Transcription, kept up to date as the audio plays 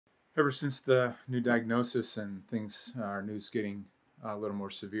Ever since the new diagnosis and things, our news getting a little more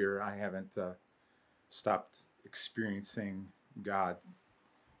severe, I haven't stopped experiencing God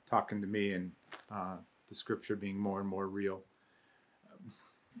talking to me and the scripture being more and more real.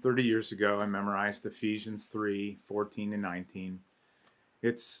 30 years ago, I memorized Ephesians 3:14 and 19.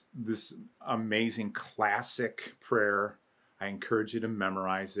 It's this amazing classic prayer. I encourage you to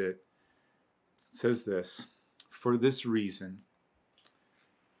memorize it. It says this: For this reason,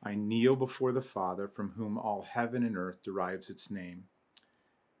 I kneel before the Father, from whom all heaven and earth derives its name.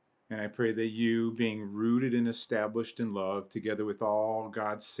 And I pray that you, being rooted and established in love, together with all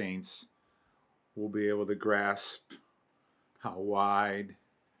God's saints, will be able to grasp how wide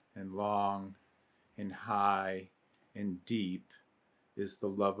and long and high and deep is the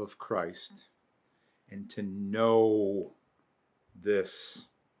love of Christ, and to know this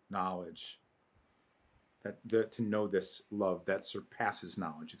knowledge, to know this love that surpasses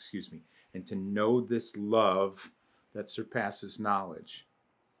knowledge, and to know this love that surpasses knowledge.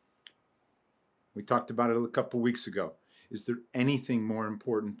 We talked about it a couple weeks ago. Is there anything more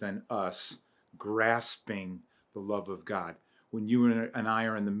important than us grasping the love of God? When you and I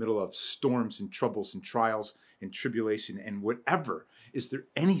are in the middle of storms and troubles and trials and tribulation and whatever, is there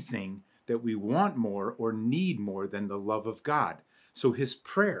anything that we want more or need more than the love of God? So his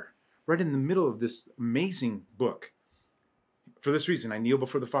prayer, right in the middle of this amazing book, for this reason, I kneel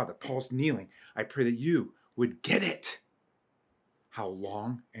before the Father. Paul's kneeling. I pray that you would get it. How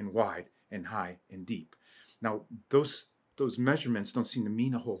long and wide and high and deep. Now, those measurements don't seem to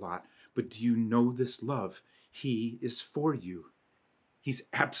mean a whole lot, but do you know this love? He is for you. He's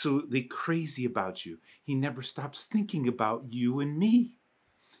absolutely crazy about you. He never stops thinking about you and me.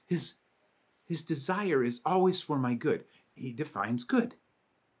 His desire is always for my good. He defines good.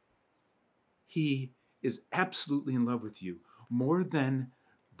 He is absolutely in love with you, more than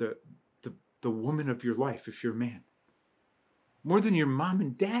the woman of your life if you're a man. More than your mom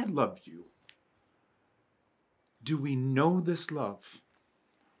and dad love you. Do we know this love?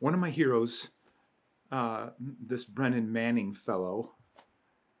 One of my heroes, this Brennan Manning fellow,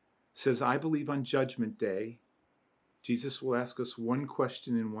 says, I believe on Judgment Day, Jesus will ask us one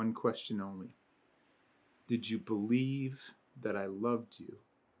question and one question only. Did you believe that I loved you?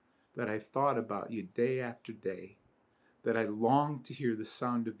 That I thought about you day after day? That I longed to hear the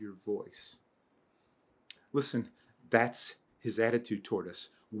sound of your voice? Listen, that's his attitude toward us.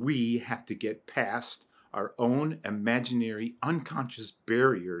 We have to get past our own imaginary, unconscious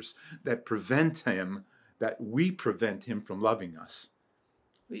barriers that we prevent him from loving us.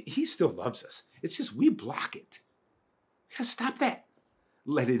 He still loves us. It's just we block it. We gotta stop that.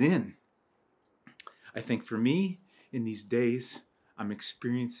 Let it in. I think for me, in these days, I'm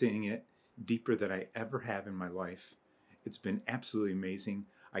experiencing it deeper than I ever have in my life. It's been absolutely amazing.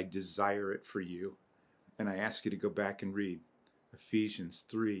 I desire it for you. And I ask you to go back and read Ephesians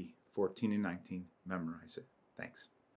 3:14 and 19. Memorize it. Thanks.